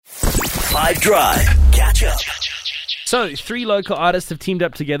5 Drive. Catch up. So, 3 local artists have teamed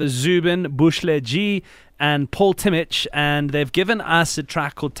up together, Zubin, Bushle G, and Paul Timich, and they've given us a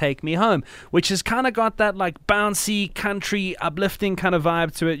track called Take Me Home, which has kind of got that like bouncy, country, uplifting kind of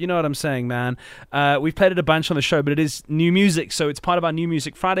vibe to it. You know what I'm saying, man? We've played it a bunch on the show, but it is new music, so it's part of our New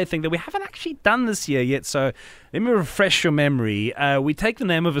Music Friday thing that we haven't actually done this year yet, so let me refresh your memory. We take the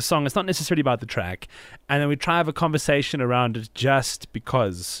name of a song, it's not necessarily about the track, and then we try to have a conversation around it just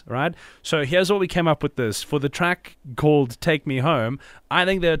because, right? So here's what we came up with this. For the track called Take Me Home, I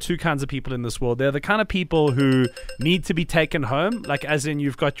think there are 2 kinds of people in this world. They're the kind of people who need to be taken home, like as in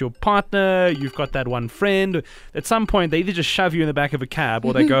you've got your partner, you've got that one friend. At some point, they either just shove you in the back of a cab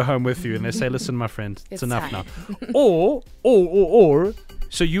or they go home with you and they say, listen, my friend, it's enough now. Or,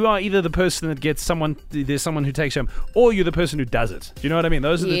 so you are either the person that gets there's someone who takes you home, or you're the person who does it. Do you know what I mean?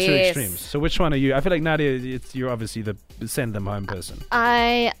 Those are the 2 extremes. So which one are you? I feel like, Nadia, you're obviously the send them home person.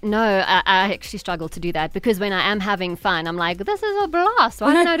 I actually struggle to do that because when I am having fun, I'm like, this is a blast.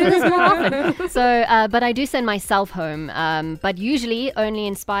 Why don't I do this more often? So, but I do send myself home, but usually only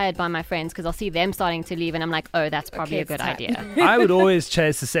inspired by my friends because I'll see them starting to leave and I'm like, oh, that's probably a good idea. I would always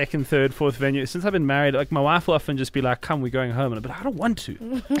chase the 2nd, 3rd, 4th venue. Since I've been married, like my wife will often just be like, come, we're going home. But I don't want to.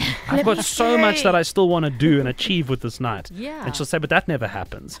 I've got so much that I still want to do and achieve with this night. Yeah. And she'll say, but that never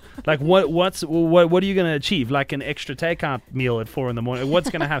happens. Like, what are you going to achieve? Like an extra takeout meal at 4 a.m. What's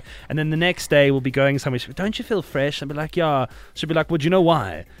going to happen? And then the next day we'll be going somewhere. She'll be, don't you feel fresh? I'll be like, yeah. She'll be like, well, do you know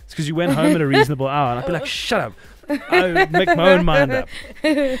why? It's because you went home at a reasonable hour. And I'll be like, shut up. I make my own mind up.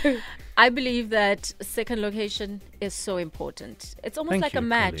 I believe that second location is so important. It's almost Thank like you, a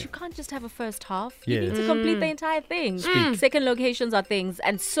match. Claudia. You can't just have a first half. Yeah. You need to complete the entire thing. Second locations are things.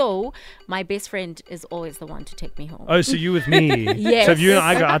 And so my best friend is always the one to take me home. Oh, so you with me. Yes. So if you and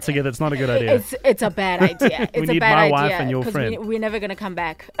I go out together, it's not a good idea. It's a bad idea. It's We a need bad my idea wife and your 'cause friend. we're never going to come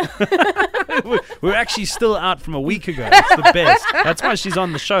back. We're actually still out from a week ago. It's the best. That's why she's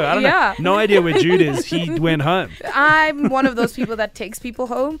on the show. I don't know. No idea where Jude is. He went home. I'm one of those people that takes people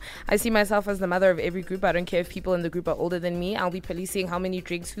home. I see myself as the mother of every group. I don't care if people in the group are older than me. I'll be policing how many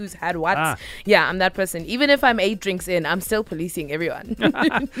drinks, who's had what. Yeah, I'm that person. Even if I'm 8 drinks in, I'm still policing everyone.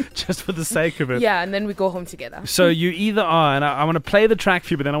 Just for the sake of it. Yeah, and then we go home together. So you either are, and I want to play the track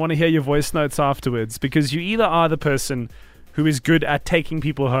for you, but then I want to hear your voice notes afterwards, because you either are the person who is good at taking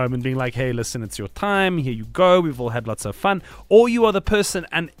people home and being like, hey, listen, it's your time, here you go, we've all had lots of fun, or you are the person,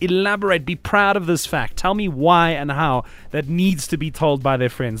 and elaborate, be proud of this fact, tell me why and how that needs to be told by their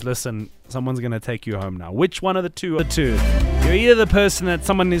friends. Listen, someone's going to take you home now. Which one of the two are the 2? You're either the person that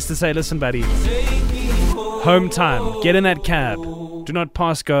someone needs to say, listen, buddy, home time, get in that cab, do not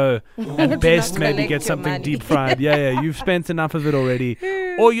pass go, at best maybe get something deep fried. Yeah, you've spent enough of it already.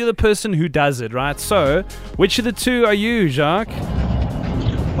 Or you're the person who does it, right? So, which of the 2 are you, Jacques?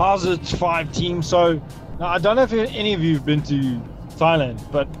 Ours is 5 teams. So, now I don't know if any of you have been to Thailand,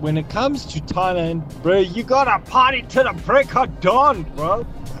 but when it comes to Thailand, bro, you gotta party to the break of dawn, bro.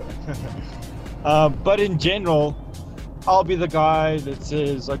 But in general, I'll be the guy that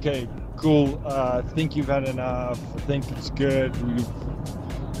says, okay, cool, I think you've had enough, I think it's good,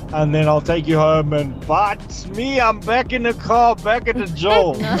 and then I'll take you home, but me, I'm back in the car, back at the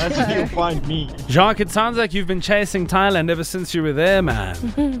Joel. That's where you'll find me. Jacques, it sounds like you've been chasing Thailand ever since you were there, man.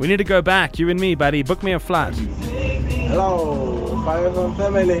 We need to go back, you and me, buddy. Book me a flight. Hello, 5FM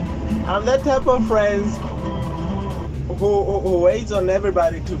family. I'm that type of friends who waits on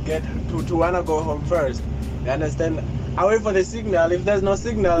everybody to wanna go home first. You understand? I wait for the signal. If there's no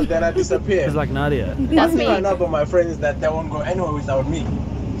signal, then I disappear. It's like Nadia. That's me. I know about my friends that they won't go anywhere without me.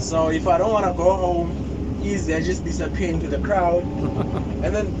 So if I don't want to go home, easy, I just disappear into the crowd.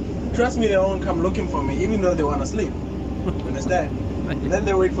 And then, trust me, they won't come looking for me, even though they want to sleep. Understand? And then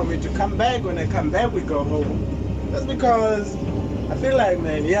they wait for me to come back. When I come back, we go home. That's because I feel like,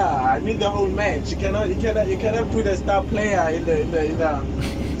 man, I need the whole match. You cannot put a star player in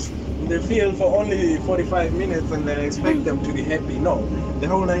the field for only 45 minutes and then expect them to be happy. No, the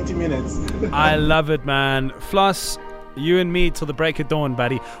whole 90 minutes. I love it, man. Floss, you and me till the break of dawn,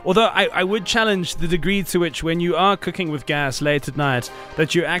 buddy. Although I would challenge the degree to which when you are cooking with gas late at night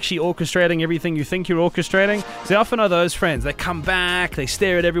that you're actually orchestrating everything you think you're orchestrating. So they often are those friends. They come back, they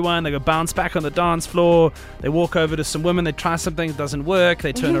stare at everyone, they go bounce back on the dance floor, they walk over to some women, they try something that doesn't work,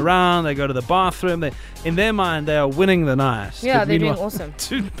 they turn around, they go to the bathroom. In their mind, they are winning the night. Yeah, But they're doing meanwhile, awesome.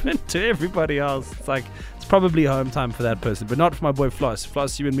 To everybody else, it's probably home time for that person, but not for my boy Floss.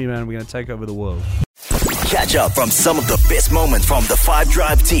 Floss, you and me, man, we're going to take over the world. Catch up from some of the best moments from the 5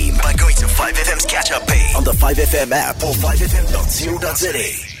 Drive team by going to 5FM's catch up page on the 5FM app or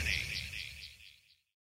 5FM.co.za.